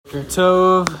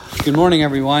Good morning,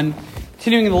 everyone.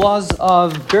 Continuing the laws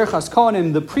of Birkas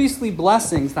Kohanim, the priestly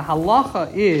blessings, the halacha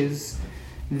is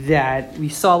that we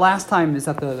saw last time is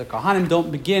that the Kohanim don't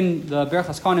begin, the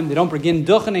Birkas Kohanim, they don't begin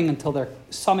duchening until they're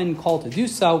summoned, called to do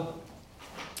so.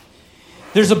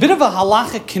 There's a bit of a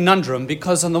halachic conundrum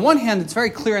because on the one hand, it's very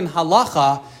clear in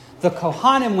halacha, the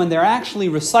Kohanim, when they're actually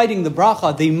reciting the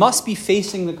bracha, they must be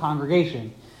facing the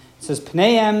congregation. It says,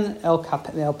 Pneihem el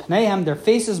Pneihem, their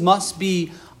faces must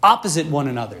be opposite one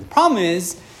another. The problem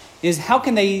is how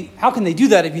can they do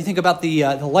that if you think about the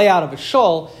layout of a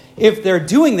shul? If they're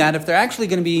doing that, if they're actually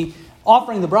going to be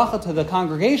offering the bracha to the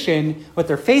congregation with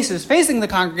their faces facing the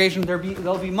congregation,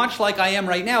 they'll be much like I am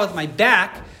right now with my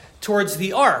back towards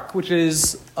the ark, which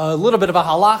is a little bit of a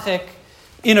halachic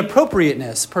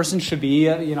inappropriateness. Persons should be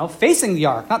facing the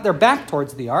ark, not their back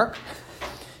towards the ark.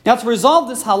 Now, to resolve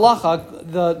this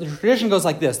halacha, the tradition goes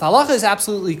like this. The halacha is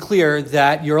absolutely clear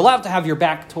that you're allowed to have your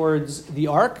back towards the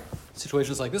ark.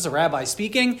 Situations like this, a rabbi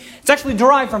speaking, it's actually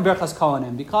derived from Birkas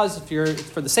Kohanim, because it's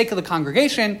for the sake of the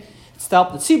congregation, it's to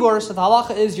help the tzibor, so the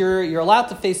halacha is you're allowed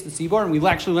to face the tzibor, and we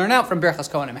actually learn out from Birkas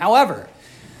Kohanim. However,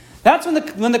 that's when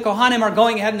the Kohanim are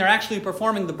going ahead and they're actually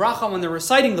performing the bracha when they're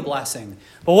reciting the blessing.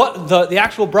 But what the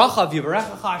actual bracha of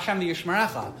Yivarechecha Hashem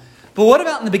v'yishmerecha. But what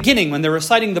about in the beginning when they're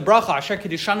reciting the bracha? Asher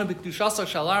kiddushanu b'kedushaso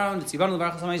shalaron v'tzivanu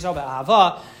l'barachas ha'mayisrael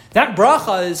b'ahava. That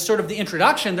bracha is sort of the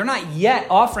introduction. They're not yet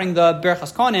offering the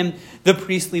Birkas Kohanim, the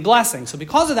priestly blessing. So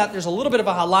because of that, there's a little bit of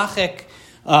a halachic,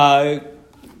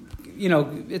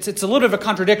 it's a little bit of a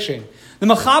contradiction. The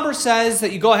Mechaber says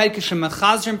that you go ahead,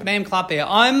 k'shemachazrim pneim klapei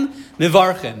ha'am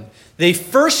mivarchim. They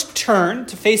first turn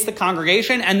to face the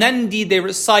congregation, and then indeed they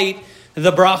recite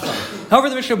the bracha. However,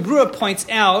 the Mishnah Berurah points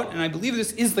out, and I believe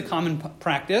this is the common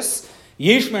practice,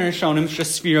 Yesh Rishonim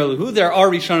shesfira luhu. There are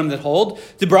Rishonim that hold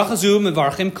the bracha zu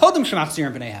mevarchim kodem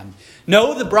shemachzirim pneihem.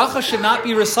 No, the bracha should not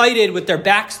be recited with their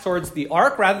backs towards the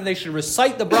ark. Rather, they should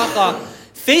recite the bracha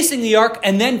facing the ark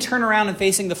and then turn around and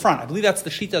facing the front. I believe that's the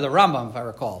Shita of the Rambam, if I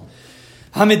recall.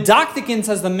 Hamidaktikin,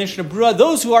 says the Mishnah Berurah,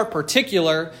 those who are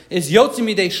particular is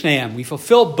yotzim midei shneim. We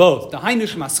fulfill both.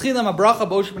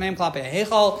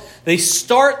 They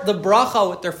start the bracha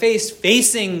with their face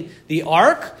facing the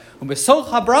ark. In the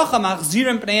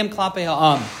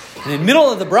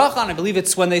middle of the bracha, and I believe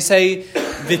it's when they say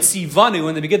vitzivanu,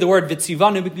 when they begin the word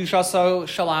vitzivanu b'kedushaso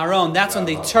shel Aaron, that's when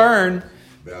they turn.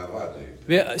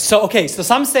 So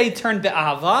some say turn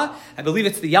be'ahava. I believe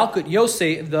it's the Yalkut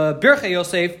Yosef, the Birkas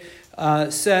Yosef,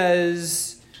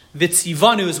 says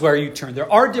Vitzivanu is where you turn.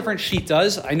 There are different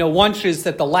shitas. I know one is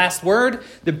that the last word,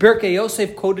 the Birkas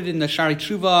Yosef quoted in the Shari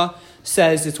Tshuva,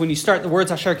 says it's when you start the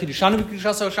words Asher Kiddushanu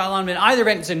B'Kedushaso Shalom, and either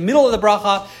event it's in the middle of the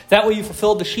bracha. That way you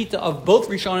fulfilled the shita of both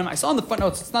Rishonim. I saw in the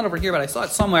footnotes, it's not over here, but I saw it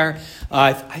somewhere.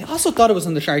 I also thought it was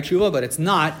in the Shari Tshuva, but it's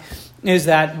not. Is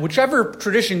that whichever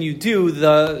tradition you do,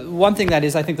 the one thing that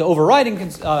is, I think, the overriding,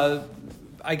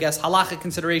 halachic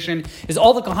consideration is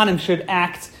all the Kohanim should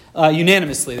act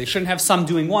unanimously. They shouldn't have some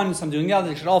doing one, some doing the other.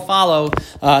 They should all follow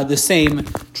the same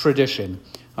tradition.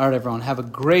 All right, everyone, have a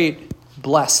great,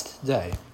 blessed day.